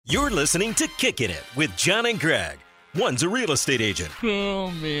You're listening to Kickin' It with John and Greg. One's a real estate agent. Oh,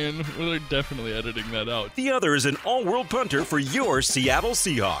 man. Well, they're definitely editing that out. The other is an all-world punter for your Seattle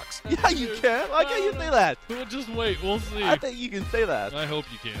Seahawks. Yeah, you can. Why can't you say that? We'll just wait. We'll see. I think you can say that. I hope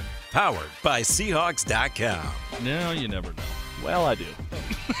you can. Powered by Seahawks.com. No, you never know. Well, I do.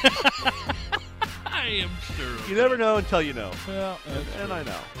 I am sure. You never know until you know. Well, And I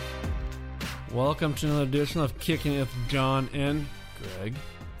know. Welcome to another edition of Kicking It with John and Greg.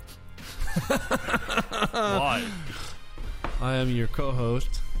 Why? I am your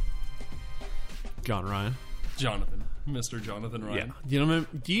co-host, John Ryan. Jonathan. Mr. Jonathan Ryan. Yeah.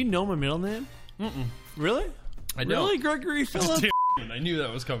 Do you know my middle name? Mm-mm. Really? I don't. Really? Gregory Phillip? I knew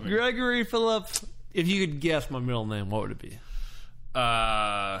that was coming. Gregory Phillip. If you could guess my middle name, what would it be?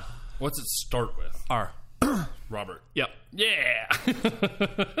 What's it start with? R. Robert. Yep. Yeah.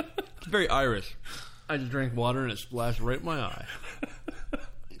 It's very Irish. I just drank water and it splashed right in my eye.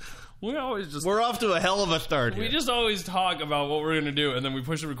 We always just... We're off to a hell of a start here. We just always talk about what we're going to do, and then we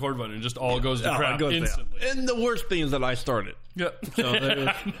push the record button, and it just all goes to Oh, crap it goes down. instantly. And the worst thing is that I started. Yeah. So there is-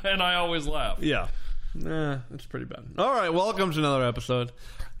 And I always laugh. Yeah. Nah, it's pretty bad. All right, welcome to another episode.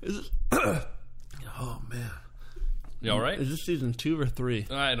 Is this... Oh, man. You all right? Is this season 2 or 3?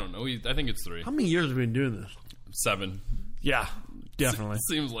 I don't know. I think it's 3. How many years have we been doing this? 7. Yeah, definitely.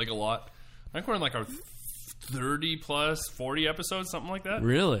 Seems like a lot. I think we're in like our 30 plus 40 episodes, something like that.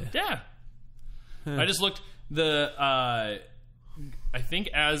 Really? Yeah. I just looked I think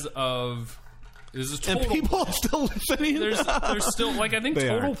as of this is total. And people are still listening. There's still like I think They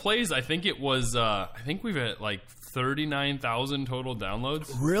total are. plays. I think it was I think we've had like 39,000 total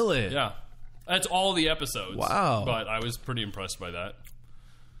downloads. Really? Yeah, that's all the episodes. Wow. But I was pretty impressed by that.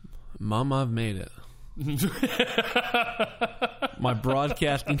 Mom, I've made it. My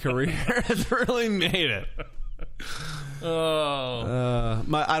broadcasting career has really made it. Oh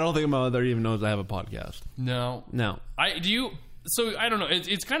I don't think my mother even knows I have a podcast. no. No. So I don't know.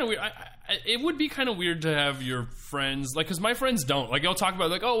 It's kind of weird. It would be kind of weird to have your friends like because my friends don't like. They'll talk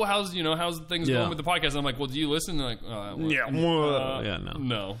about like, oh, how's things Yeah. going with the podcast? And I'm like, well, do you listen? And they're like, Yeah. Yeah, no.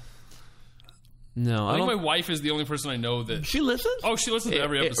 no. No, I I think don't. my wife is the only person I know that. She listens? Oh, she listens to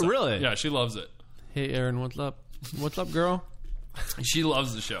every episode. Really? Yeah, she loves it. Hey, Erin, what's up? What's up, girl? She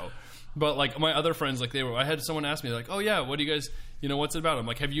loves the show. But like my other friends, like I had someone ask me like, oh yeah, what do you guys, what's it about? I'm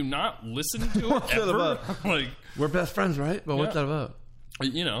like, have you not listened to it What's it ever? about? Like, We're best friends, right? But what's Yeah. that about?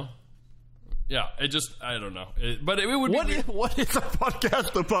 Yeah, it just I don't know. But it would be What weird. is a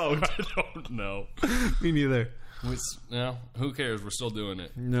podcast about? I don't know. Me neither. Who cares? We're still doing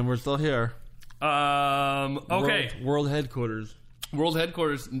it. And then we're still here. Okay. World headquarters. World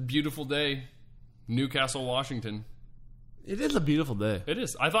headquarters, beautiful day, Newcastle, Washington. It is a beautiful day. It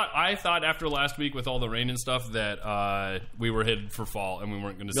is. I thought after last week with all the rain and stuff that we were headed for fall and we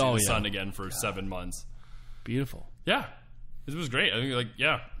weren't going to see the sun again for 7 months. Beautiful. Yeah, it was great. I think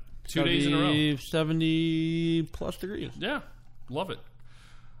 2 days in a row. 70 plus degrees. Yeah, love it.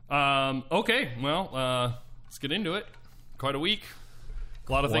 Okay, well, let's get into it. Quite a week.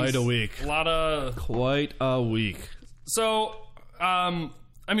 A lot of things. Quite a week. Quite a week. So,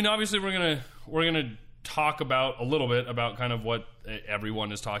 obviously we're gonna talk about a little bit about kind of what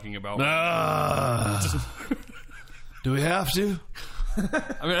everyone is talking about. Do we have to?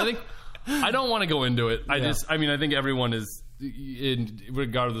 I don't want to go into it. I Yeah. think everyone is,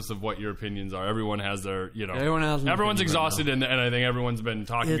 regardless of what your opinions are, everyone has their, Everyone has an everyone's opinion right exhausted, and I think everyone's been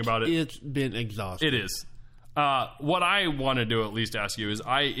talking about it. It's been exhausting. It is. What I want to do, at least ask you, is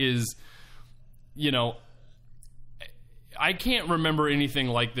I can't remember anything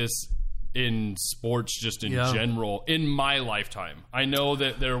like this in sports, just in general, in my lifetime. I know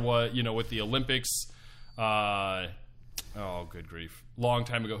that there was, with the Olympics, oh, good grief. Long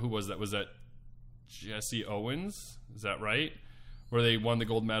time ago, who was that? Was that Jesse Owens? Is that right? Where they won the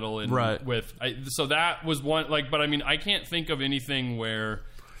gold medal so that was one, but I can't think of anything where...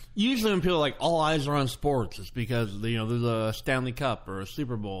 Usually when people are like, all eyes are on sports, it's because, there's a Stanley Cup or a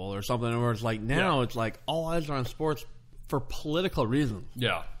Super Bowl or something where it's like, now it's like all eyes are on sports for political reasons.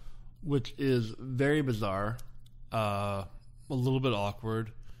 Yeah. Which is very bizarre, a little bit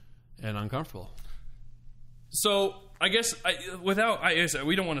awkward, and uncomfortable. So I guess we don't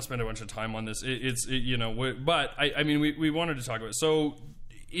want to spend a bunch of time on this. But we wanted to talk about it. So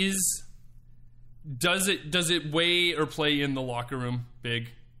does it weigh or play in the locker room big?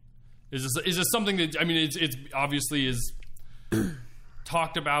 Is this something that it's obviously is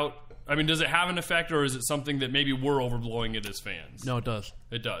talked about? Does it have an effect, or is it something that maybe we're overblowing it as fans? No, it does.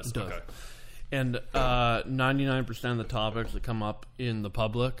 It does. It does. Okay. And 99% of the topics that come up in the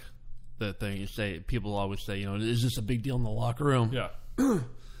public, people always say, is this a big deal in the locker room? Yeah.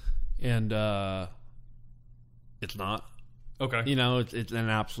 And it's not. Okay. You know, it's an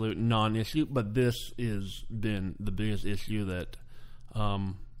absolute non-issue, but this has been the biggest issue that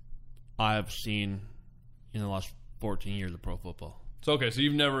I've seen in the last 14 years of pro football. So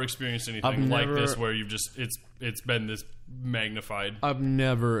you've never experienced anything like this where you've just it's been this magnified. I've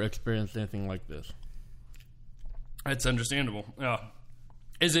never experienced anything like this. That's understandable. Yeah.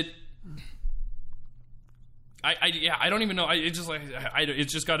 Is it? I don't even know. It's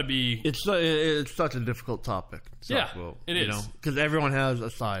just got to be. It's such a difficult topic. It is, because everyone has a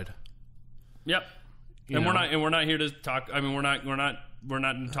side. Yep. We're not here to talk. I mean, we're not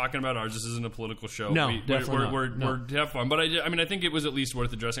talking about ours. This isn't a political show. No, definitely not. We're to have fun. But I think it was at least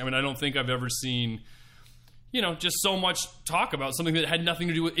worth addressing. I mean, I don't think I've ever seen, just so much talk about something that had nothing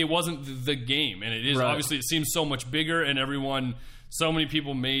to do with. It wasn't the game, and it is obviously. It seems so much bigger, and so many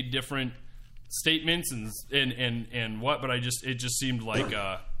people made different statements and what. But it just seemed like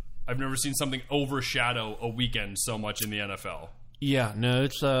I've never seen something overshadow a weekend so much in the NFL. Yeah, no,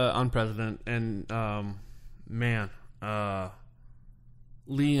 it's unprecedented, and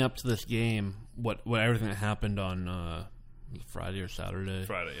leading up to this game, what everything that happened on Friday or Saturday?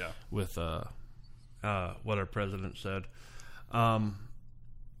 Friday, yeah. With what our president said,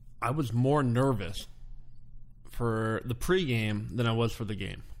 I was more nervous for the pregame than I was for the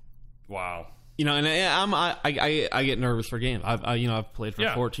game. Wow. And I get nervous for games. I've played for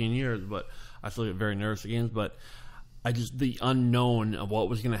 14 years, but I still get very nervous for games. But the unknown of what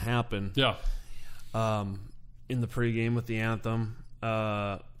was going to happen. Yeah. In the pregame with the anthem,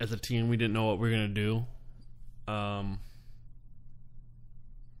 as a team, we didn't know what we were going to do.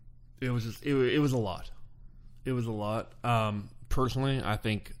 It was a lot. It was a lot. Personally, I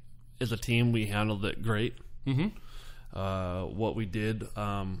think as a team we handled it great. Mm-hmm. What we did,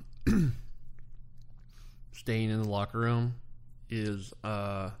 staying in the locker room, is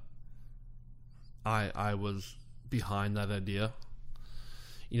I was behind that idea.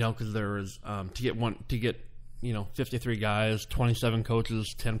 Because there was to get 53 guys, 27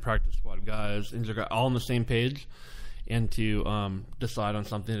 coaches, 10 practice squad guys, all on the same page, and to decide on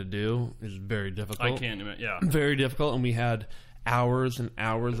something to do is very difficult. I can't imagine. Yeah, very difficult. And we had hours and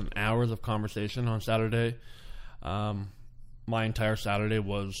hours and hours of conversation on Saturday. My entire Saturday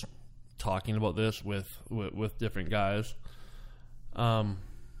was talking about this with different guys, and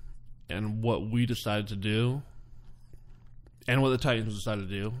what we decided to do. And what the Titans decided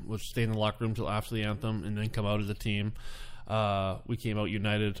to do was stay in the locker room until after the anthem and then come out as a team. We came out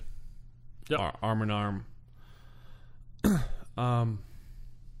united, arm in arm. In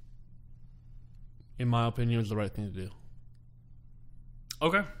my opinion, it was the right thing to do.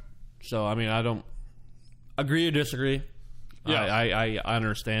 Okay. So, I mean, I don't agree or disagree. Yeah. I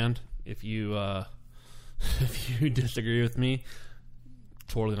understand. If you disagree with me,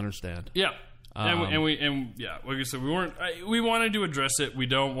 totally understand. Yeah. Like I said, we wanted to address it. We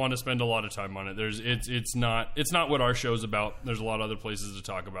don't want to spend a lot of time on it. It's not what our show's about. There's a lot of other places to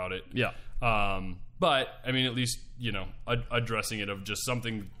talk about it. Yeah. But I mean, at least addressing it of just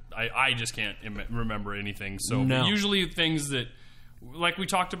something I just can't remember anything. So usually things that, like we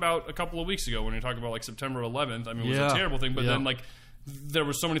talked about a couple of weeks ago when we talked about like September 11th. I mean, it was a terrible thing, but then like. There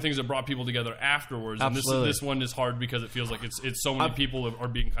were so many things that brought people together afterwards, and this one is hard because it feels like it's so many people are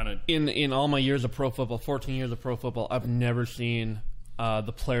being kind of in all my years of pro football, 14 years of pro football, I've never seen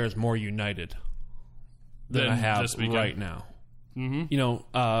the players more united than I have right now.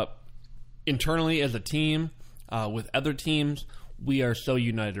 Mm-hmm. Internally as a team, with other teams, we are so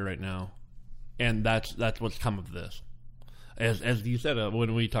united right now, and that's what's come of this. As you said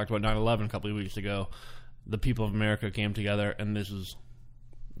when we talked about 9/11 a couple of weeks ago. The people of America came together, and this is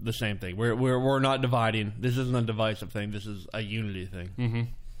the same thing. We're not dividing. This isn't a divisive thing. This is a unity thing. Mm-hmm.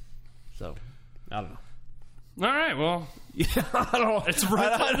 So, I don't know. All right. Well, it's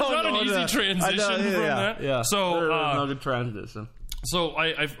not an easy transition from that. Yeah. So, not a transition. So,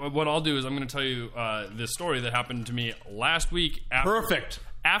 what I'll do is I'm going to tell you this story that happened to me last week.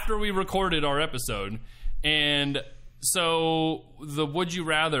 After we recorded our episode, and so the Would You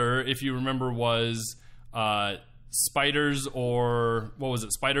Rather, if you remember, was. Spiders or what was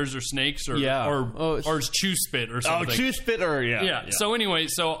it? Spiders or snakes or chew spit or something. Oh, chew spit or yeah. So anyway,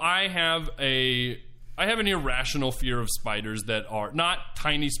 I have an irrational fear of spiders that are not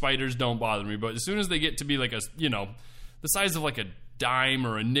tiny spiders. Don't bother me, but as soon as they get to be like the size of like a dime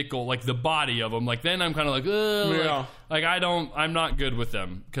or a nickel, like the body of them, like then I'm kind of like, ugh, like I'm not good with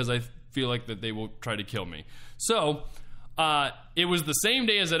them because I feel like that they will try to kill me. So it was the same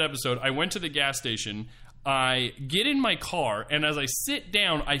day as that episode. I went to the gas station. I get in my car, and as I sit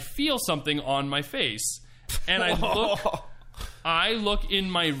down, I feel something on my face. And I look I look in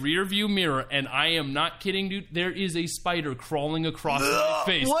my rear view mirror, and I am not kidding, dude. There is a spider crawling across my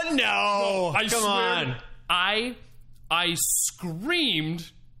face. What? No. I swear, on. I screamed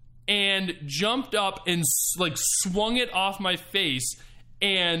and jumped up and like swung it off my face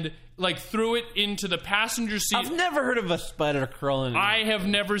and like threw it into the passenger seat. I've never heard of a spider crawling. I have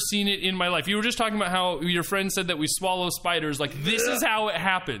never seen it in my life. You were just talking about how your friend said that we swallow spiders. Like, this is how it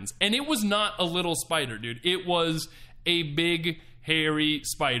happens. And it was not a little spider, dude. It was a big, hairy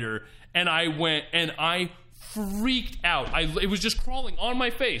spider. And I went and I freaked out. It was just crawling on my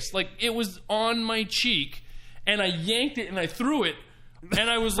face. Like, it was on my cheek. And I yanked it and I threw it.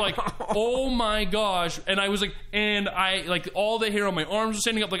 And I was like, oh my gosh. And I was like, and I, like, all the hair on my arms was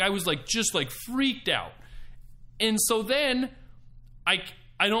standing up. Like, I was like, just like freaked out. And so then I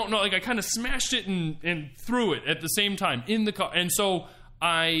don't know, like, I kind of smashed it and threw it at the same time in the car. And so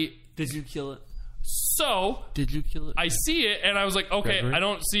Did you kill it? So did you kill it? I see it and I was like, okay, Gregory? I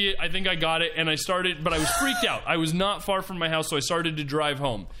don't see it. I think I got it. And I started, but I was freaked out. I was not far from my house, so I started to drive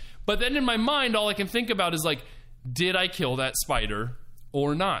home. But then in my mind, all I can think about is like, did I kill that spider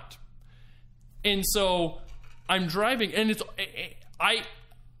or not? And so I'm driving and I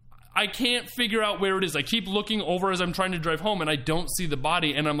can't figure out where it is. I keep looking over as I'm trying to drive home and I don't see the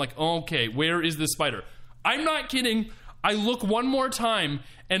body and I'm like, okay, where is this spider? I'm not kidding. I look one more time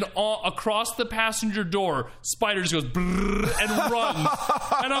and across the passenger door, spider just goes and runs.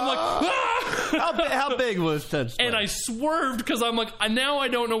 And I'm like, ah! How big was that spider? And I swerved because I'm like, now I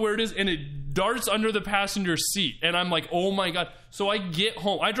don't know where it is, and it darts under the passenger seat. And I'm like, oh my God. So I get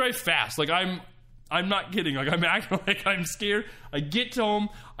home. I drive fast. Like, I'm not kidding. Like, I'm acting like I'm scared. I get home.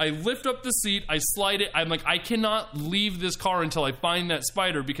 I lift up the seat. I slide it. I'm like, I cannot leave this car until I find that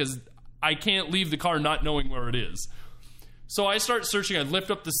spider because I can't leave the car not knowing where it is. So I start searching. I lift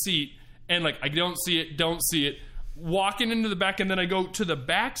up the seat, and like, I don't see it. Walking into the back, and then I go to the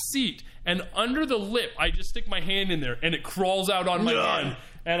back seat, and under the lip, I just stick my hand in there, and it crawls out on my hand,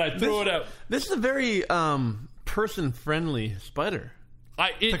 and I throw it out. This is a very person-friendly spider.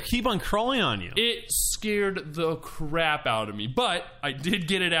 To keep on crawling on you. It scared the crap out of me, but I did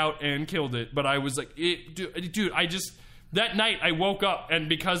get it out and killed it. But I was like, dude, that night I woke up, and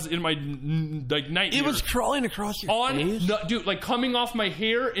because in my night it was crawling across your face? Dude, like coming off my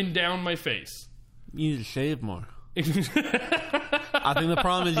hair and down my face. You need to shave more. I think the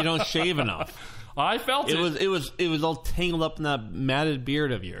problem is you don't shave enough. I felt it. It was all tangled up in that matted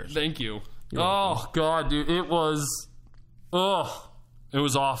beard of yours. Thank you. Oh God, dude, it was awful. It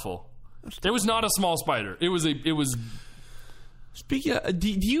was not a small spider. It was. Speaking of,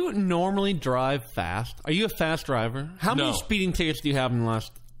 do you normally drive fast? Are you a fast driver? How many speeding tickets do you have in the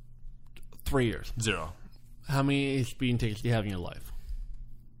last 3 years? 0. How many speeding tickets do you have in your life?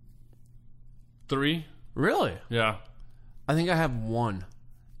 3. Really? Yeah. I think I have 1.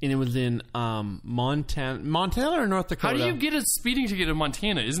 And it was in Montana or North Dakota. How do you get a speeding ticket in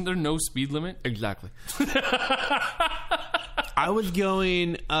Montana? Isn't there no speed limit? Exactly. I was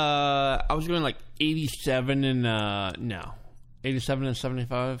going like 87 and 87 and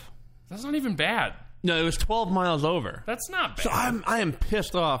 75. That's not even bad. No, it was 12 miles over. That's not bad. So I am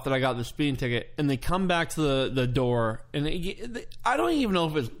pissed off that I got the speeding ticket, and they come back to the door, and I don't even know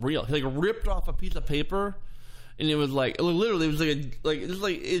if it's real. He like ripped off a piece of paper, and it was like literally it was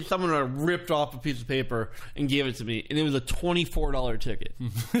like someone ripped off a piece of paper and gave it to me, and it was a $24 ticket.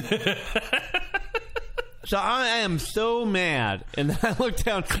 So I am so mad, and then I look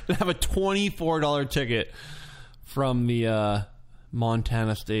down and have a $24 ticket from the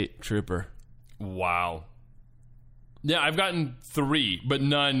Montana State Trooper. Wow. Yeah, I've gotten 3, but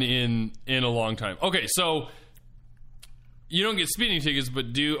none in a long time. Okay, so you don't get speeding tickets, but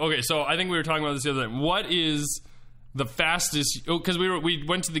so I think we were talking about this the other night. What is the fastest? Because we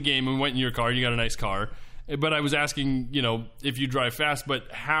went to the game and we went in your car. And you got a nice car, but I was asking, if you drive fast.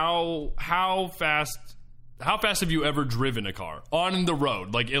 But how fast have you ever driven a car on the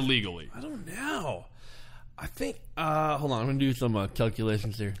road, like illegally? I don't know. I think. Hold on, I'm gonna do some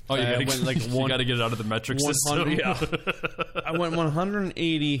calculations here. Oh, you got to get it out of the metric system. Yeah. I went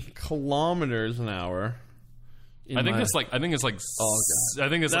 180 kilometers an hour. I think it's like. I think it's like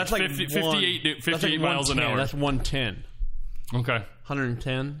 58 miles an hour. That's 110. Okay.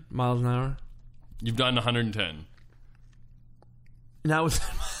 110 miles an hour. You've done 110. And that was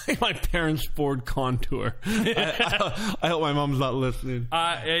my parents' Ford Contour. I hope my mom's not listening.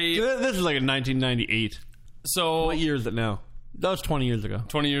 This is like a 1998. So what year is it now? That was 20 years ago.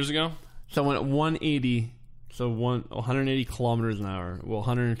 20 years ago? So I went at 180, 180 kilometers an hour. Well,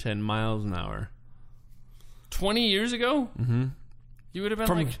 110 miles an hour. 20 years ago? Mm-hmm. You would have been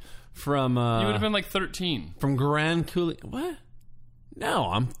From you would have been like 13. From Grand Coulee. What?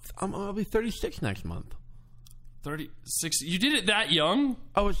 No, I'll be 36 next month. 36. You did it that young?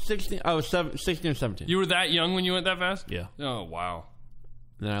 I was 16. I was 16 or 17. You were that young when you went that fast? Yeah. Oh, wow.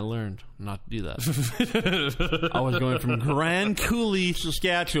 Then I learned not to do that. I was going from Grand Coulee,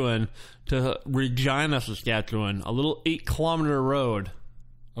 Saskatchewan to Regina, Saskatchewan, a little 8-kilometer road.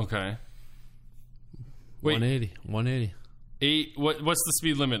 Okay. Wait. 180. What's the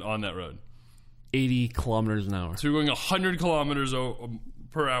speed limit on that road? 80 kilometers an hour. So you're going 100 kilometers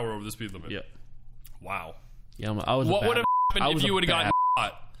per hour over the speed limit? Yep. Wow. Yeah, what would have happened if you would have gotten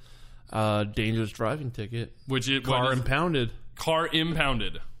caught? Dangerous driving ticket. Car impounded. Car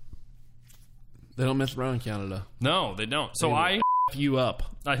impounded. They don't mess around in Canada. No, they don't. So you up.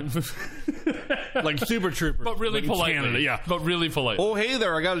 Like Super Troopers. But really politely. Canada, yeah. But really politely. Oh, hey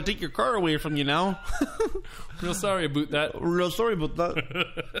there, I got to take your car away from you now. Real sorry about that. Real sorry about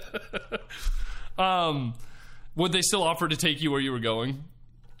that. Would they still offer to take you where you were going?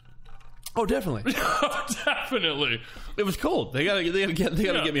 Oh, definitely. Definitely. It was cold. They gotta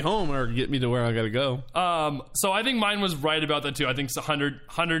get me home or get me to where I gotta go. So I think mine was right about that too. I think it's 100,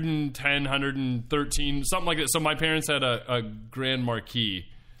 110, 113, something like that. So my parents had a Grand Marquis.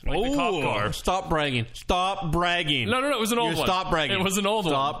 Like the cop car. Stop bragging. Stop bragging. No, it was an old one. Stop bragging. It was an old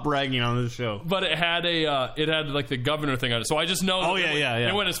one. Stop bragging on this show. But it had like the governor thing on it. So I just know that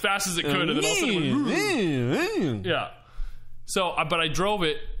it went as fast as it could, and then all of a sudden it went, yeah. So, but I drove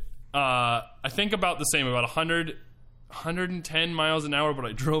it, I think about the same, about 110 miles an hour, but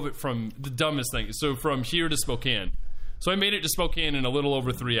I drove it from the dumbest thing. So from here to Spokane. So I made it to Spokane in a little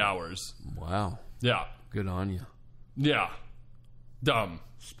over 3 hours. Wow. Yeah. Good on you. Yeah. Dumb.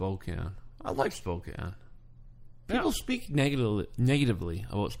 Spokane. I like Spokane. People speak negatively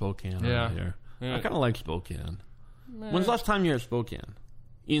about Spokane around here. Yeah. I kind of like Spokane. When's the last time you were at Spokane?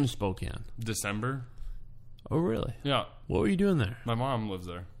 In Spokane? December. Oh, really? Yeah. What were you doing there? My mom lives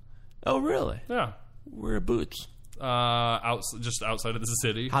there. Oh, really? Yeah. Where are Boots? Just outside of the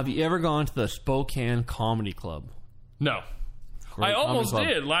city. Have you ever gone to the Spokane Comedy Club? No. I almost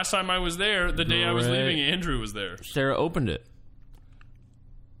did. Last time I was there, the day I was leaving, Andrew was there. Sarah opened it.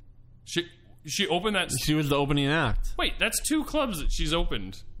 She opened that. She was the opening act. Wait, that's 2 clubs that she's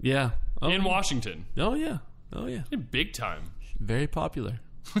opened. Yeah. In Washington. Oh, yeah. Big time. Very popular.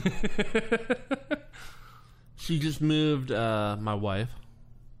 She just moved, my wife,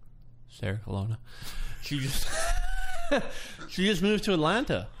 Sarah Colonna. She just moved to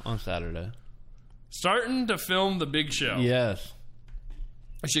Atlanta on Saturday. Starting to film The Big Show. Yes.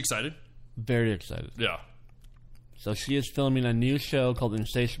 Is she excited? Very excited. Yeah. So she is filming a new show called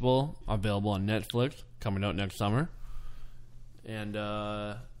Insatiable, available on Netflix, coming out next summer. And,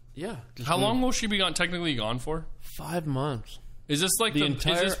 yeah. How long will she be technically gone for? 5 months. Is this like is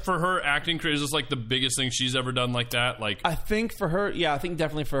this for her acting career? Is this like the biggest thing she's ever done like that? Like, I think for her, I think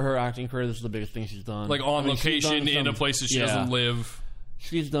definitely for her acting career, this is the biggest thing she's done. Like on location in a place that she doesn't live.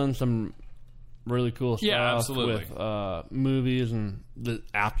 She's done some really cool stuff. Yeah, absolutely. With movies and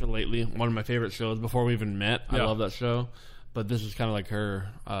After lately, one of my favorite shows. Before we even met, I love that show. But this is kind of like her,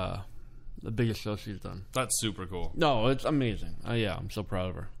 the biggest show she's done. That's super cool. No, it's amazing. I'm so proud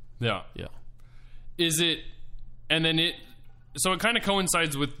of her. Yeah. Is it? And then it. So it kind of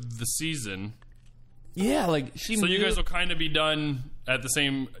coincides with the season. Yeah, like So you guys will kind of be done at the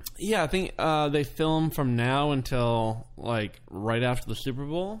same. Yeah, I think they film from now until like right after the Super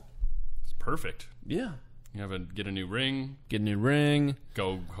Bowl. It's perfect. Yeah. You get a new ring.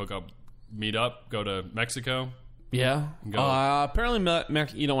 Go hook up, meet up, go to Mexico. Yeah. Apparently,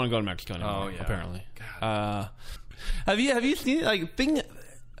 you don't want to go to Mexico anymore. Oh yeah. Apparently. Have you seen like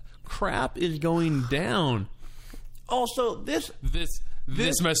crap is going down? Also, this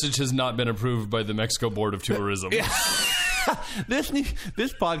message has not been approved by the Mexico Board of Tourism. This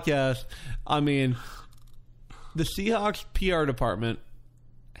podcast, I mean, the Seahawks PR department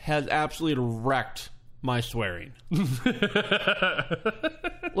has absolutely wrecked my swearing.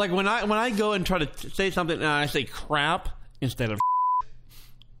 Like when I go and try to say something and I say crap instead of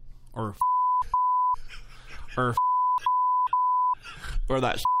or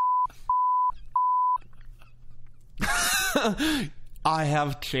that. I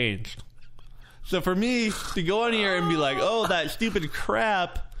have changed. So for me to go on here and be like, "Oh, that stupid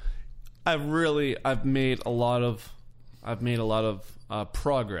crap," I've made a lot of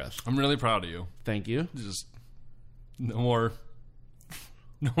progress. I'm really proud of you. Thank you. Just no more.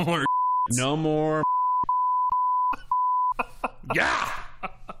 Yeah.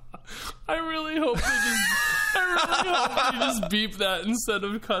 I really hope you just beep that instead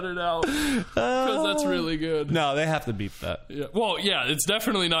of cut it out, because that's really good. No, they have to beep that. Yeah. Well, yeah, it's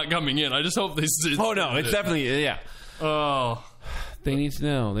definitely not coming in. I just hope they. Oh no, it's definitely yeah. Oh, they need to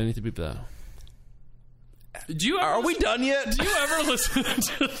know. They need to beep that. Are we done yet? Do you ever listen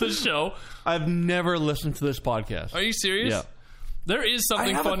to the show? I've never listened to this podcast. Are you serious? Yeah. There is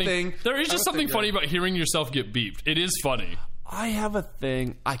something funny. There is just something funny about hearing yourself get beeped. It is funny. I have a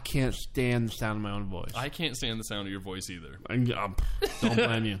thing. I can't stand the sound of my own voice. I can't stand the sound of your voice either. Don't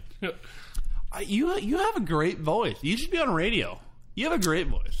blame you. You have a great voice. You should be on radio. You have a great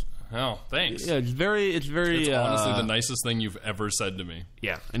voice. Oh, thanks. Yeah, it's very. It's honestly the nicest thing you've ever said to me.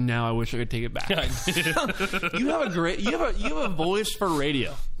 Yeah, and now I wish I could take it back. You have a great. You have a voice for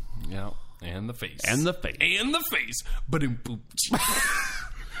radio. Yeah, and the face.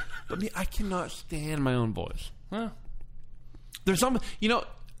 But I cannot stand my own voice. Huh. There's some, I'm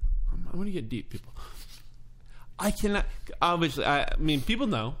going to get deep, people. I cannot, obviously, I mean, people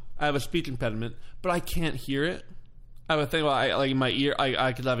know I have a speech impediment, but I can't hear it. I have a thing about, like in my ear,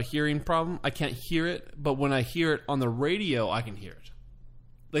 I could have a hearing problem. I can't hear it, but when I hear it on the radio, I can hear it.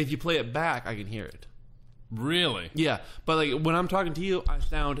 Like, if you play it back, I can hear it. Really? Yeah, but like, when I'm talking to you, I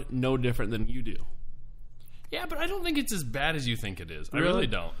sound no different than you do. Yeah, but I don't think it's as bad as you think it is. Really? I really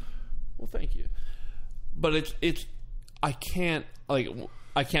don't. Well, thank you. But it's I can't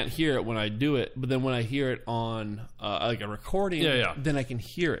hear it when I do it, but then when I hear it on like a recording, then I can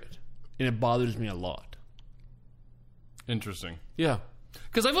hear it, and it bothers me a lot. Interesting. Yeah,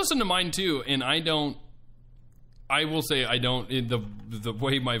 because I've listened to mine too, and I will say I don't. The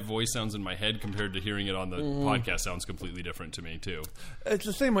way my voice sounds in my head compared to hearing it on the podcast sounds completely different to me too. It's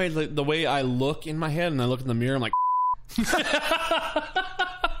the same way, like the way I look in my head, and I look in the mirror, I'm like.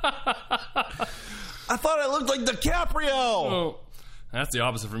 I thought I looked like DiCaprio. Oh, that's the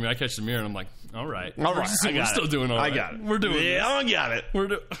opposite for me. I catch the mirror and I'm like, all right. We're still doing all right. I got it. We're doing it. Yeah, I got it.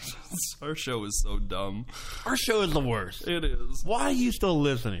 Our show is so dumb. Our show is the worst. It is. Why are you still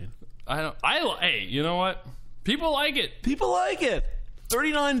listening? Hey, you know what? People like it. People like it.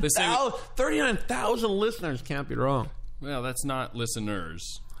 39,000 listeners can't be wrong. Well, that's not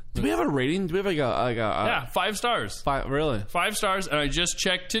listeners. Do we have a rating? Do we have yeah, 5 stars. 5, really? 5 stars, and I just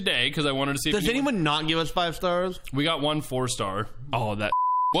checked today because I wanted to see. Does anyone not give us 5 stars? We got 1 4-star. Oh, that.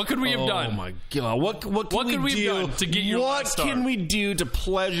 What could we have done? Oh my god! What can we do have done to get your last star? What can we do to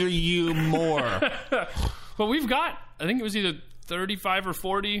pleasure you more? Well, we've got. I think it was either 35 or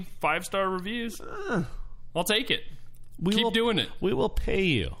 40 5-star reviews. I'll take it. Keep doing it. We will pay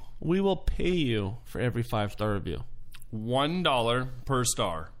you. We will pay you for every 5-star review. $1 per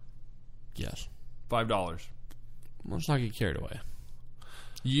star. Yes. $5. Let's not get carried away.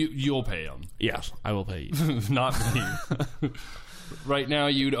 You'll pay them. Yes, I will pay you. Not me. Right now,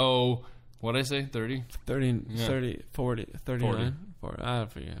 you'd owe, what did I say, 30? 30, 40, 39? 40. I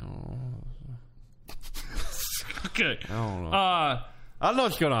forget. Okay. I don't know. I don't know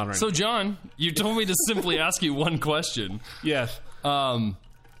what's going on right now. So, John, you told me to simply ask you one question. Yes.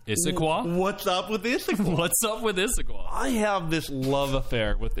 Issaquah? What's up with Issaquah? What's up with Issaquah? I have this love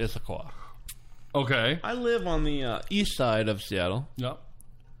affair with Issaquah. Okay. I live on the east side of Seattle. Yep.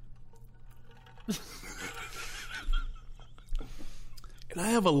 And I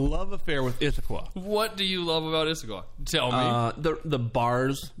have a love affair with Issaquah. What do you love about Issaquah? Tell me. The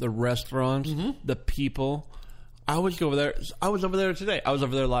bars, the restaurants, the people. I always go over there. I was over there today. I was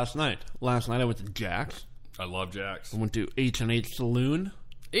over there last night. Last night I went to Jack's. I love Jack's. I went to H&H Saloon.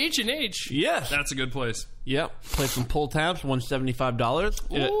 H&H? Yes. That's a good place. Yep. Played some pull tabs, $175.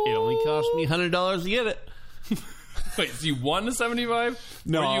 It only cost me $100 to get it. Wait, so you won the 75?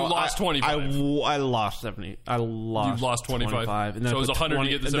 No, or you lost 25? I lost 70. I lost. You lost 25. And then so it was 100 to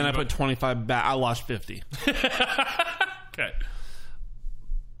get the 75. And then I put 25 back. I lost 50. Okay.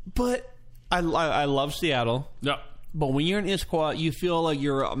 But I love Seattle. Yeah. But when you're in Issaquah, you feel like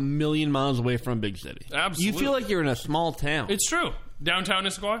you're a million miles away from a big city. Absolutely. You feel like you're in a small town. It's true. Downtown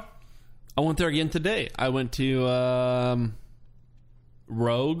Issaquah? I went there again today. I went to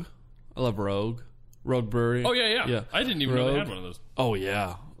Rogue. I love Rogue. Rogue Brewery. Oh, yeah. I didn't even know they had one of those. Oh,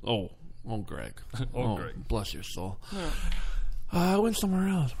 yeah. Oh, Greg. Greg. Bless your soul. Yeah. I went somewhere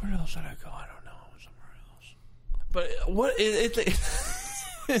else. Where else did I go? I don't know. Somewhere else. But what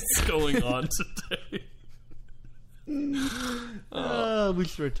it's going on today? We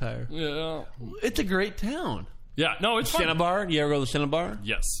should retire. Yeah. It's a great town. Yeah, no, it's fun. Cinnabar. You ever go to Cinnabar?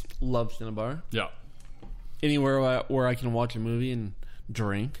 Yes. Love Cinnabar. Yeah. Anywhere where I can watch a movie and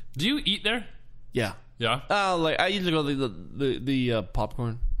drink. Do you eat there? Yeah. Yeah? Like I usually go to the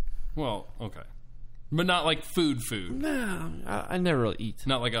popcorn. Well, okay. But not like food. Nah, I never really eat.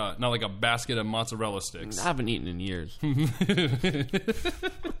 Not like a basket of mozzarella sticks. I haven't eaten in years.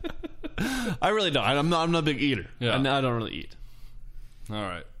 I really don't. I'm not a big eater. Yeah. I don't really eat. All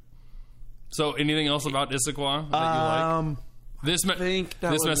right. So, anything else about Issaquah that you like? This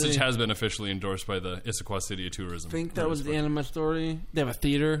message has been officially endorsed by the Issaquah City of Tourism. I think that was the end of my story. They have a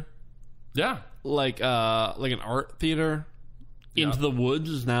theater. Yeah. Like an art theater. Into the Woods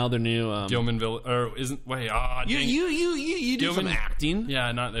is now their new Gilman Village, or isn't? Wait, you do some acting.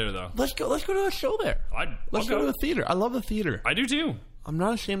 Yeah, not there though. Let's go to a show there. Let's go to a theater. I love the theater. I do too. I'm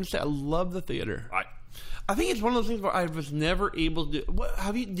not ashamed to say I love the theater. I think it's one of those things where I was never able to do.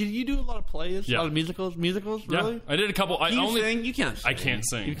 Did you do a lot of plays? Yeah. A lot of musicals? Really? Yeah, I did a couple. Sing? You can't sing. I can't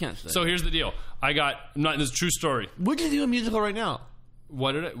sing. You can't sing. So here's the deal. This is a true story. Would you do a musical right now?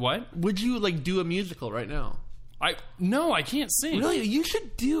 What? Would you do a musical right now? No, I can't sing. Really? You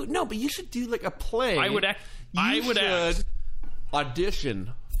should do like a play. I would act. I would act.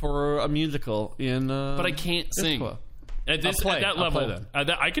 Audition for a musical in. But I can't sing. At that level,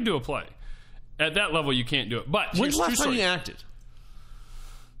 I could do a play. At that level, you can't do it. But when's the last time you acted?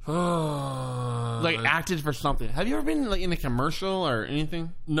 Acted for something. Have you ever been in a commercial or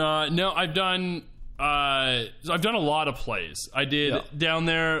anything? No. I've done a lot of plays. I did down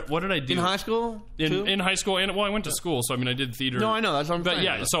there. What did I do in high school? In high school, and I went to school, so I did theater. No, I know that's what I'm saying. But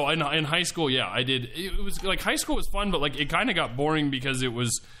yeah, so in high school, I did. It was like high school was fun, but it kind of got boring because it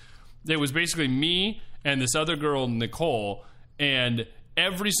was basically me and this other girl, Nicole, and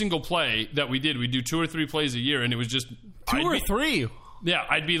every single play that we did, we'd do 2 or 3 plays a year, and it was just 2 or 3. Yeah,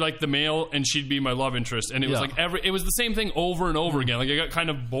 I'd be like the male, and she'd be my love interest, and it was it was the same thing over and over again. Like it got kind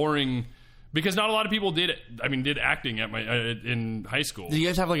of boring because not a lot of people did acting at in high school. Did you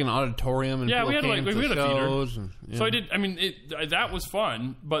guys have an auditorium? And yeah, we had a theater. So I did. That was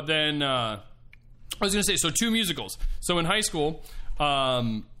fun. But then I was going to say, so 2 musicals. So in high school,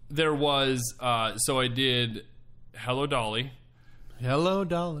 there was. So I did Hello, Dolly. Hello,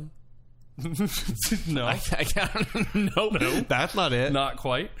 Dolly. No, I can't. Nope. That's not it. Not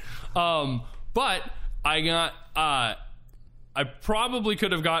quite. But I got. I probably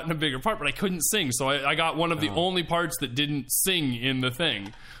could have gotten a bigger part, but I couldn't sing, so I got one of the only parts that didn't sing in the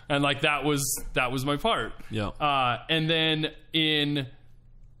thing, and that was my part. Yeah. And then in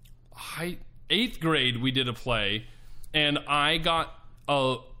 8th grade, we did a play, and I got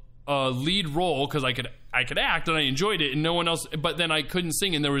a lead role because I could act and I enjoyed it, and no one else. But then I couldn't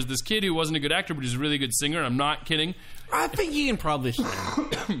sing, and there was this kid who wasn't a good actor, but he's a really good singer. I'm not kidding. I think you can probably sing.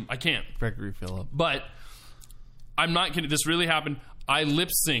 I can't. Gregory Phillip. But I'm not kidding. This really happened. I lip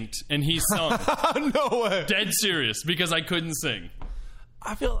synced and he sung. No way. Dead serious because I couldn't sing.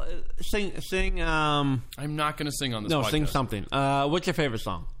 I feel sing. I'm not going to sing on this podcast. No, sing something. What's your favorite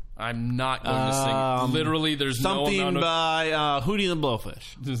song? I'm not going to sing. Literally, there's something no amount of... by Hootie and the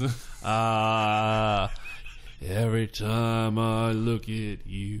Blowfish. Every time I look at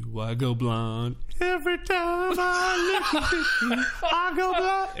you, I go blind. Every time I look at you, I go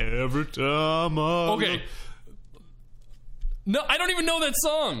blind. Every time I look... No, I don't even know that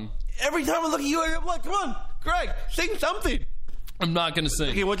song. Every time I look at you, I go blind. Come on, Greg, sing something. I'm not going to sing.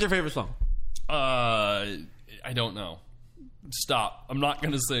 Okay, what's your favorite song? I don't know. Stop. I'm not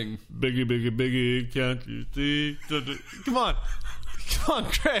going to sing. Biggie, biggie, biggie, can't you see? Come on,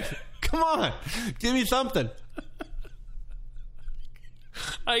 Greg. Come on. Give me something.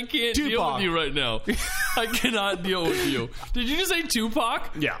 I can't deal with you right now. I cannot deal with you. Did you just say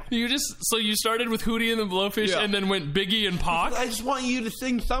Tupac? Yeah. So you started with Hootie and the Blowfish and then went Biggie and Pac? I just want you to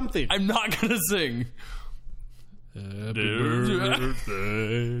sing something. I'm not going to sing. Happy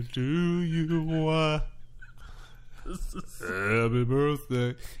birthday to you. Happy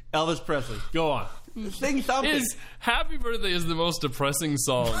birthday. Elvis Presley. Go on. Sing something. Happy Birthday is the most depressing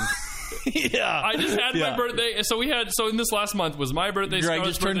song. Yeah. I just had my birthday. So in this last month was my birthday. Greg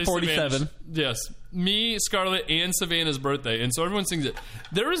just turned 47. Yes. Me, Scarlett, and Savannah's birthday. And so everyone sings it.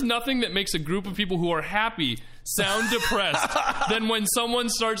 There is nothing that makes a group of people who are happy sound depressed than when someone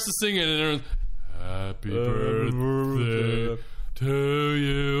starts to sing it and everyone's happy birthday to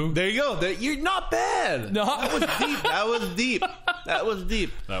you. There you go. You're not bad. No. That was deep. That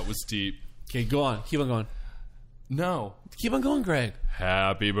was deep. Okay, go on. Keep on going. No. Keep on going, Greg.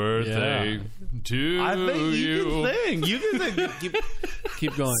 Happy birthday to you. I think you can sing. You can sing.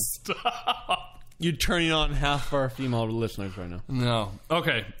 Keep going. Stop. You're turning on half our female listeners right now. No.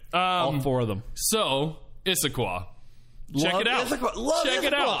 Okay. All 4 of them. So, Issaquah. Check it out. Check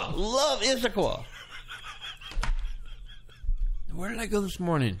it out. Love Issaquah. Where did I go this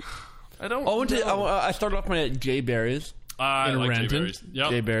morning? I don't know. I started off at Jay Barry's. I in like Renton. Jay Barry's. Yep.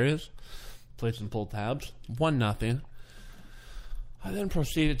 Jay Barry's. played some pull tabs. 1-0. I then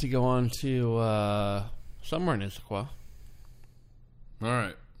proceeded to go on to somewhere in Issaquah. All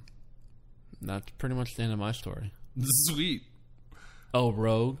right. That's pretty much the end of my story. Sweet. Oh,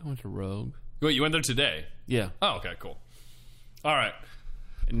 Rogue. I went to Rogue. Wait, you went there today? Yeah. Oh, okay, cool. All right.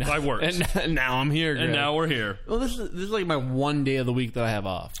 I worked. And now I'm here, Greg. And now we're here. Well, this is like my one day of the week that I have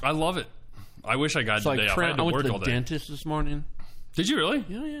off. I love it. I wish I got the day off. I had to went work to all the day. dentist this morning. Did you really?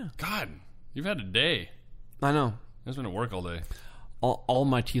 Yeah. God, you've had a day. I know. I've been at work all day. All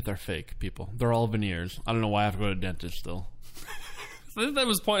my teeth are fake, people. They're all veneers. I don't know why I have to go to a dentist still. That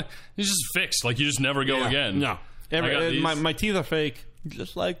was point. It's just fixed. Like you just never go again. No. My teeth are fake,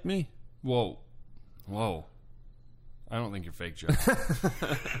 just like me. Whoa. I don't think you're fake, Joe.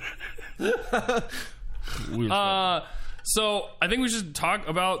 So I think we should talk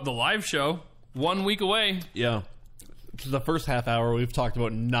about the live show. 1 week away. Yeah. For the first half hour, we've talked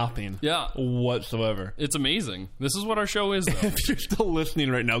about nothing. Yeah. Whatsoever. It's amazing. This is what our show is, though. If you're still listening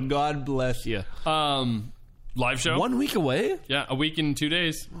right now, God bless you. Live show. 1 week away? Yeah, a week and 2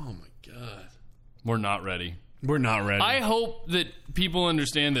 days. Oh, my God. We're not ready. We're not ready. I hope that people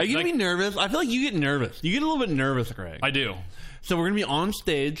understand that. Are you going to be nervous? I feel like you get nervous. You get a little bit nervous, Greg. I do. So we're going to be on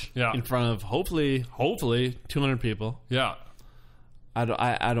stage in front of hopefully 200 people. Yeah. I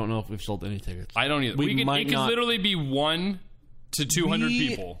don't know if we've sold any tickets. I don't either. It could literally be 1 to 200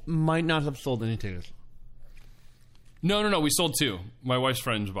 people. Might not have sold any tickets. No. We sold 2. My wife's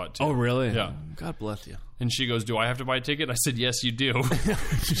friends bought 2. Oh, really? Yeah. God bless you. And she goes, "Do I have to buy a ticket?" I said, "Yes, you do."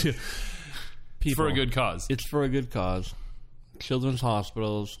 People, for a good cause. It's for a good cause. Children's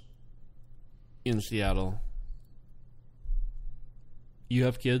hospitals in Seattle. You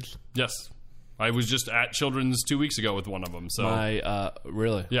have kids? Yes. I was just at Children's 2 weeks ago with one of them. So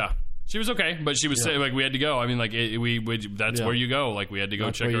really? Yeah. She was okay, but she was saying, like, we had to go. I mean, like, that's where you go. Like, we had to go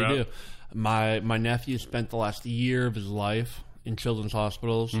check her out. Do. My nephew spent the last year of his life in children's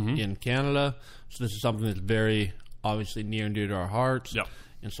hospitals in Canada. So this is something that's very obviously near and dear to our hearts. Yep.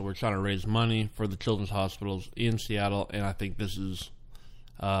 And so we're trying to raise money for the children's hospitals in Seattle. And I think this is,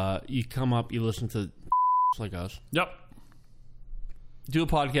 you come up, you listen to like us. Yep. Do a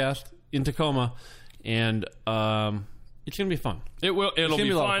podcast in Tacoma, and it's going to be fun. It'll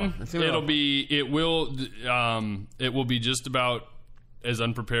be fun. It will be just about as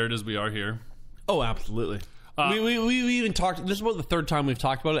unprepared as we are here. Oh, absolutely. We even talked. This is about the third time we've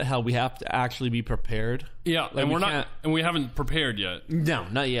talked about it. How we have to actually be prepared. Yeah, like we haven't prepared yet. No,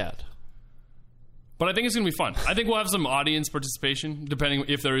 not yet. But I think it's going to be fun. I think we'll have some audience participation, depending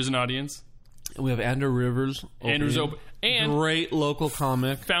if there is an audience. We have Andrew Rivers. Andrew's open, and great local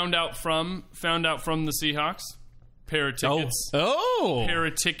comic. Found out from the Seahawks. Pair of tickets. Pair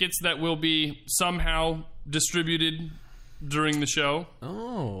of tickets that will be somehow distributed during the show.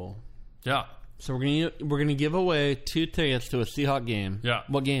 Oh, yeah. So we're gonna give away 2 tickets to a Seahawk game. Yeah.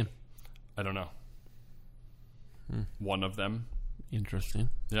 What game? I don't know. One of them. Interesting.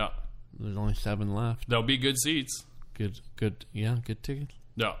 Yeah. There's only 7 left. There'll be good seats. Good. Yeah, good tickets.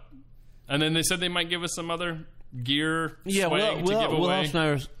 Yeah. And then they said they might give us some other gear. Yeah, swag to give away. We'll have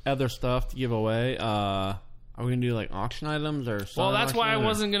some other stuff to give away. Are we gonna do like auction items or? Well, that's why I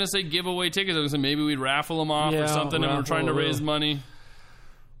wasn't gonna say giveaway tickets. I was gonna say maybe we'd raffle them off or something, and we're trying to raise money.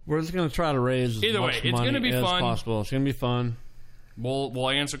 We're just gonna try to raise either way. It's gonna be fun. Possible. It's gonna be fun. We'll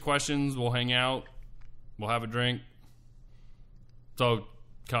answer questions. We'll hang out. We'll have a drink. So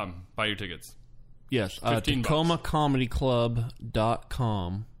come buy your tickets. Yes,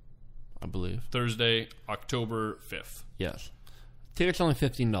 TacomaComedyClub.com, I believe. Thursday, October 5th. Yes, tickets only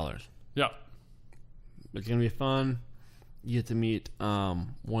 $15. Yeah, it's gonna be fun. You get to meet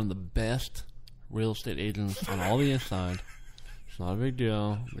one of the best real estate agents on all the inside. It's not a big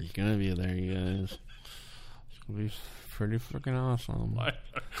deal, but you're gonna be there, you guys. It's gonna be pretty freaking awesome.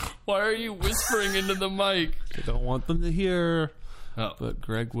 Why are you whispering into the mic? I don't want them to hear. Oh, but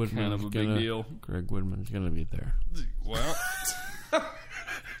Greg Woodman's kind of a big deal. Greg Woodman's gonna be there. Well,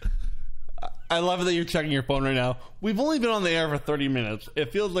 I love that you're checking your phone right now. We've only been on the air for 30 minutes.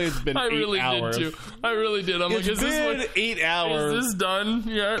 It feels like it's been 8 hours. Did too. I really did. I'm it's like, is been 8 hours. Is this done?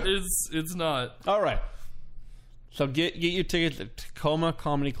 Yeah, it's not. All right. So get your tickets at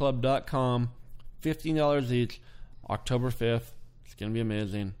TacomaComedyClub.com. $15 each. October 5th. It's going to be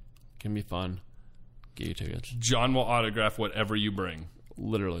amazing. It's going to be fun. Get your tickets. John will autograph whatever you bring.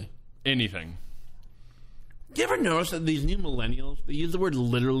 Literally. Anything. Do you ever notice that these new millennials, they use the word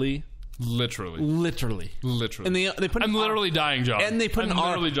literally? Literally. And they put I'm literally dying, John. And they put an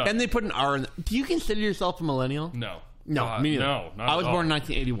R. Dying. And they put an R in. Do you consider yourself a millennial? No. No, me neither. No, not I was at all. born in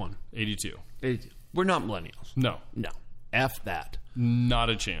 1981. 82. We're not millennials. No. F that. Not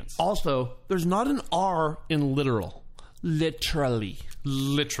a chance. Also, there's not an R in literal. Literally.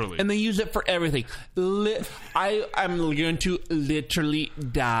 And they use it for everything. I'm going to literally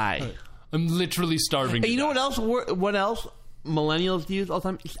die. I'm literally starving. And you know what else? What else millennials use all the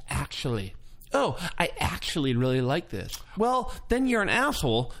time? It's actually. Oh, I actually really like this. Well, then you're an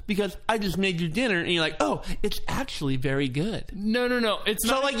asshole because I just made you dinner and you're like, oh, it's actually very good. No. It's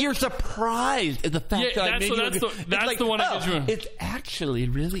not. So, like, you're surprised at the fact that I made you. That's the one I get you in. It's actually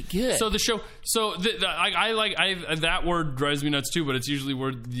really good. So the show, I that word drives me nuts too, but it's usually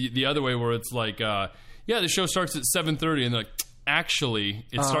word the other way where it's like, the show starts at 7:30 and they're like, actually,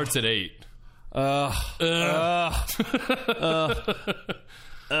 it starts at 8.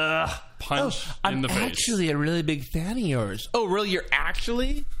 Punch in the face. I'm actually a really big fan of yours. Oh, really? You're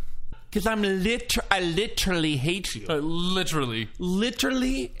actually? Because I literally hate you. Literally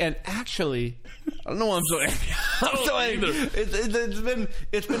and actually. I don't know why I'm so angry.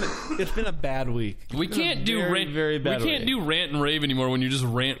 It's been a bad week. We can't do rant. Very bad. We can't do rant and rave anymore when you just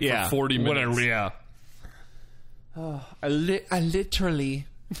rant for 40 minutes. Whatever. I literally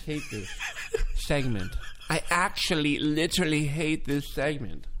hate this segment. I actually literally hate this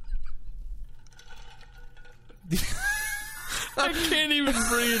segment. I can't even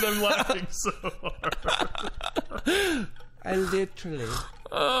breathe. I'm laughing so hard. I literally.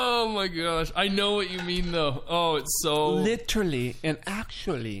 Oh my gosh. I know what you mean though. Oh, it's so. Literally and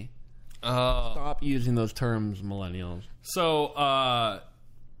actually. Stop using those terms, millennials. So,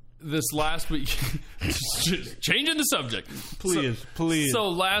 this last week, changing the subject. Please. So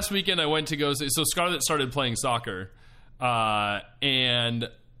last weekend I went to go see, so Scarlett started playing soccer, and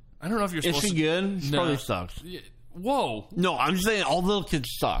I don't know if you're supposed to. Is she good? She probably sucks. Whoa. No, I'm just saying all little kids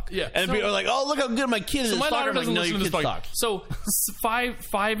suck. Yeah. And people are like, oh, look how good my kid is at soccer. I'm like, no, your kid sucks. So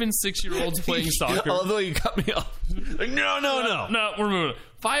 5 and 6 year olds playing soccer. Although you cut me off. Like, no. No, we're moving on.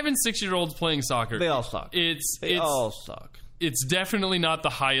 5 and 6 year olds playing soccer. They all suck. They all suck. It's definitely not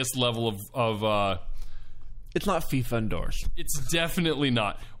the highest level of it's not FIFA endorsed. It's definitely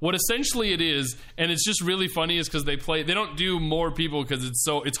not. What essentially it is, and it's just really funny, is because they don't do more people because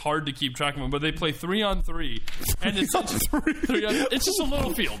it's hard to keep track of them, but they play 3-on-3, and it's it's just a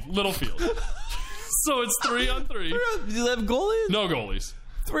little field. So it's 3-on-3. Do you have goalies? No goalies.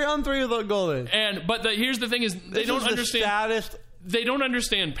 3-on-3 without goalies. But here's the thing: is they don't understand. They don't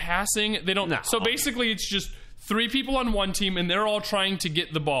understand passing. They don't. No. So basically, it's just 3 people on one team, and they're all trying to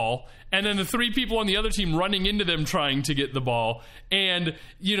get the ball, and then the 3 people on the other team running into them trying to get the ball. And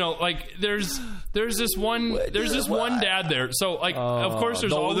like there's this one dad there. So like of course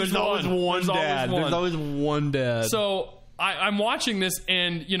there's always one dad. There's always one dad. So I'm watching this,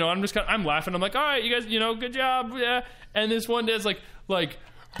 and I'm laughing. I'm like, all right, you guys, good job, yeah. And this one dad's like back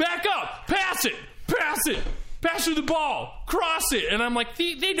up, pass it. Pass you the ball. Cross it. And I'm like,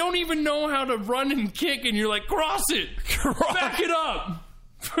 they don't even know how to run and kick. And you're like, cross it. Back it up.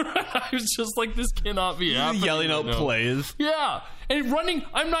 I was just like, this cannot be happening. Yelling out plays. Yeah. And running.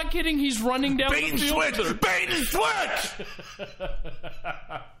 I'm not kidding. He's running down the field. Bait and switch.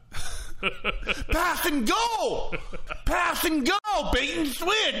 Pass and go. Bait and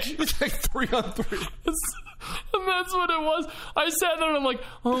switch. It's like 3-on-3. And that's what it was. I sat there and I'm like,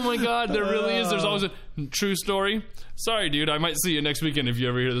 oh my God, there really is. There's always a true story. Sorry, dude. I might see you next weekend if you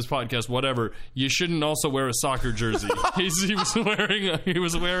ever hear this podcast. Whatever. You shouldn't also wear a soccer jersey. he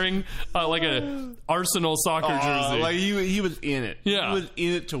was wearing like a Arsenal soccer jersey. Like he was in it. Yeah. He was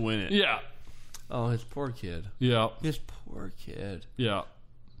in it to win it. Yeah. Oh, his poor kid. Yeah. His poor kid. Yeah.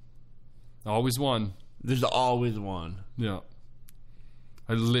 Always one. There's always one. Yeah.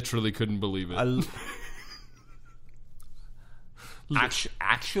 I literally couldn't believe it.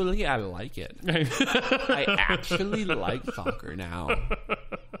 Actually, I like it. I actually like soccer now.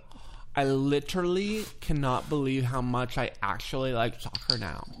 I literally cannot believe how much I actually like soccer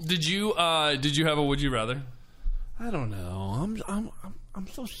now. Did you have a would you rather? I don't know. I'm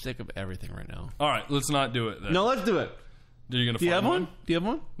so sick of everything right now. All right, let's not do it then. No, let's do it. Are you gonna? Do you have one? Do you have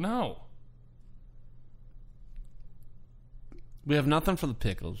one? No. We have nothing for the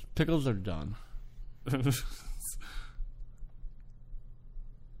pickles. Pickles are done.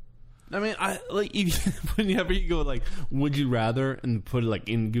 I mean, whenever you go like, would you rather, and put it like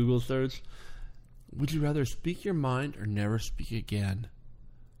in Google search, would you rather speak your mind or never speak again?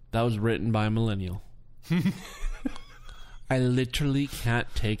 That was written by a millennial. I literally can't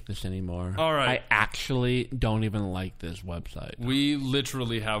take this anymore. All right. I actually don't even like this website. We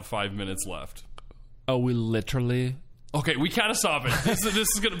literally have 5 minutes left. Oh, we literally... Okay, we gotta stop it. This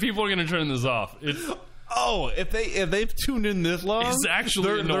is gonna. People are gonna turn this off. Oh, if they've tuned in this long, it's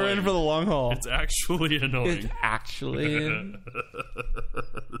actually annoying. They're in for the long haul. It's actually annoying. It's actually.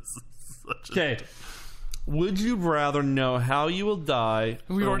 Okay. Would you rather know how you will die?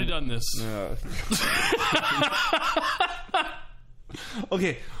 We've already done this.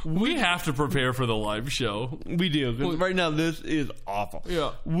 Okay, we have to prepare for the live show. We do. Because right now, this is awful.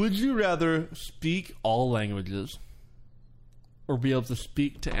 Yeah. Would you rather speak all languages or be able to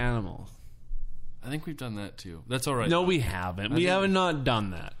speak to animals? I think we've done that too. That's all right. No, we haven't. We haven't not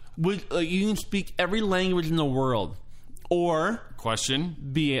done that. You can speak every language in the world, or question: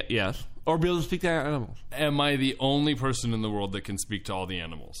 or be able to speak to animals. Am I the only person in the world that can speak to all the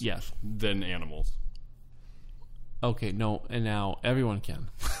animals? Yes. Then animals. Okay, no, and now everyone can.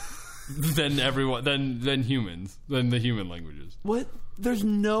 Then everyone, then humans, then the human languages. What? There's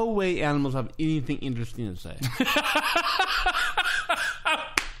no way animals have anything interesting to say.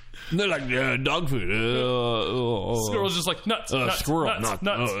 They're like, dog food. Squirrel's just like, nuts, squirrel,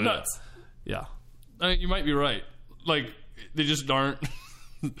 nuts. Yeah. You might be right. Like, they just aren't.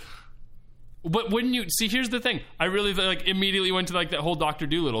 But wouldn't you... See, here's the thing. I really, immediately went to, that whole Dr.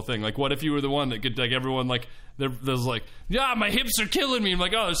 Dolittle thing. Like, what if you were the one that could, everyone, there's like, yeah, my hips are killing me. I'm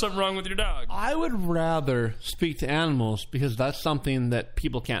like, oh, there's something wrong with your dog. I would rather speak to animals because that's something that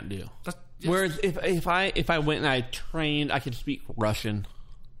people can't do. Whereas if I went and I trained, I could speak Russian.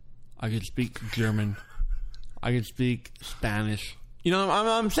 I could speak German. I could speak Spanish. You know,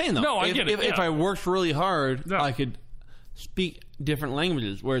 I'm saying though. No, I get it. If I worked really hard, yeah. I could speak different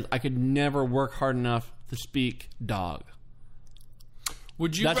languages. Whereas I could never work hard enough to speak dog.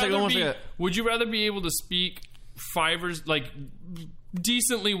 Would you rather be able to speak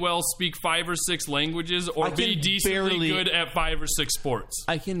decently well speak 5 or 6 languages, or be decently good at 5 or 6 sports?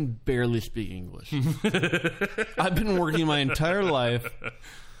 I can barely speak English. I've been working my entire life.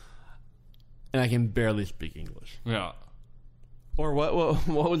 And I can barely speak English. Yeah. Or what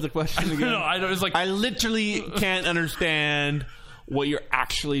was the question again? No, I literally can't understand what you're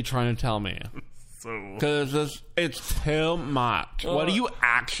actually trying to tell me. Because it's too much. What are you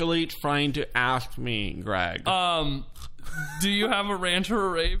actually trying to ask me, Greg? Do you have a rant or a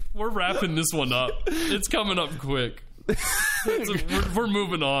rave? We're wrapping this one up. It's coming up quick. We're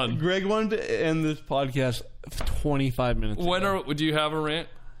moving on. Greg wanted to end this podcast 25 minutes ago. Do you have a rant?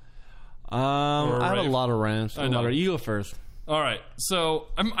 I have a lot of rants. You go first. All right. So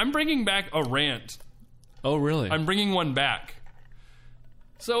I'm bringing back a rant. Oh, really? I'm bringing one back.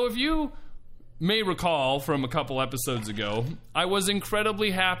 So if you may recall from a couple episodes ago, I was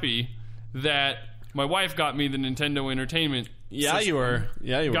incredibly happy that my wife got me the Nintendo Entertainment system. You were.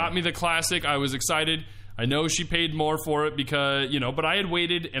 Got me the Classic. I was excited. I know she paid more for it because, but I had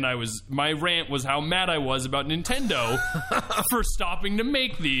waited, and my rant was how mad I was about Nintendo for stopping to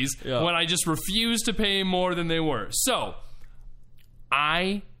make these when I just refused to pay more than they were. So,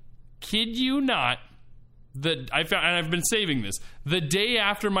 I kid you not, and I've been saving this, the day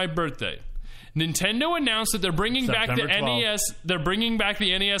after my birthday, Nintendo announced that they're bringing back the NES. They're bringing back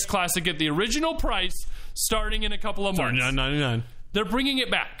the NES Classic at the original price, starting in a couple of months. $39.99. They're bringing it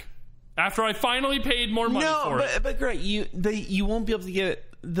back. After I finally paid more money for it. But Greg, you won't be able to get it.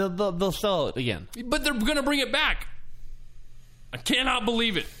 They'll sell it again. But they're going to bring it back. I cannot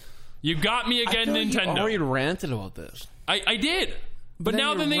believe it. You got me again, Nintendo. You already ranted about this. I did. But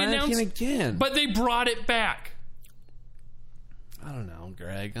now then they announced again. But they brought it back. I don't know,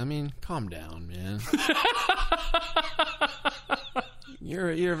 Greg. I mean, calm down, man. You're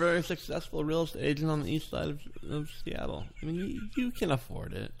a very successful real estate agent on the east side of Seattle. I mean, you can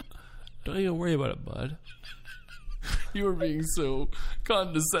afford it. Don't even worry about it, bud. You were being so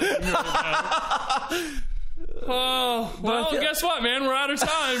condescending right now. Oh, well, guess what, man? We're out of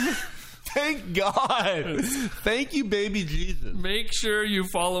time. Thank God. Thank you, baby Jesus. Make sure you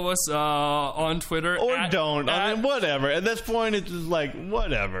follow us on Twitter. Or don't. I mean, whatever. At this point, it's just like,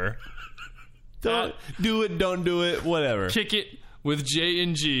 whatever. Don't do it, don't do it, whatever. Kick It with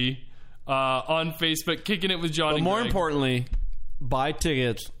J&G on Facebook. Kicking It with John and more Greg. Importantly, buy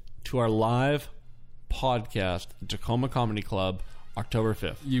tickets to our live podcast at Tacoma Comedy Club October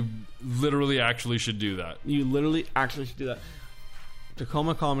 5th. You literally actually should do that.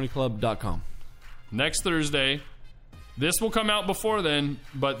 TacomaComedyClub.com. Next Thursday. This will come out before then,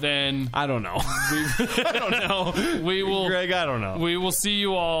 but then I don't know. I don't know. We will, Greg, I don't know. We will see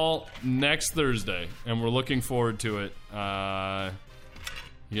you all next Thursday, and we're looking forward to it. You got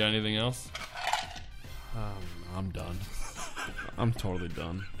anything else? I'm done. I'm totally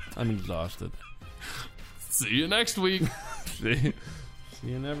done. I'm exhausted. See you next week. See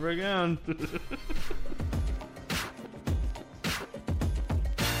you never again.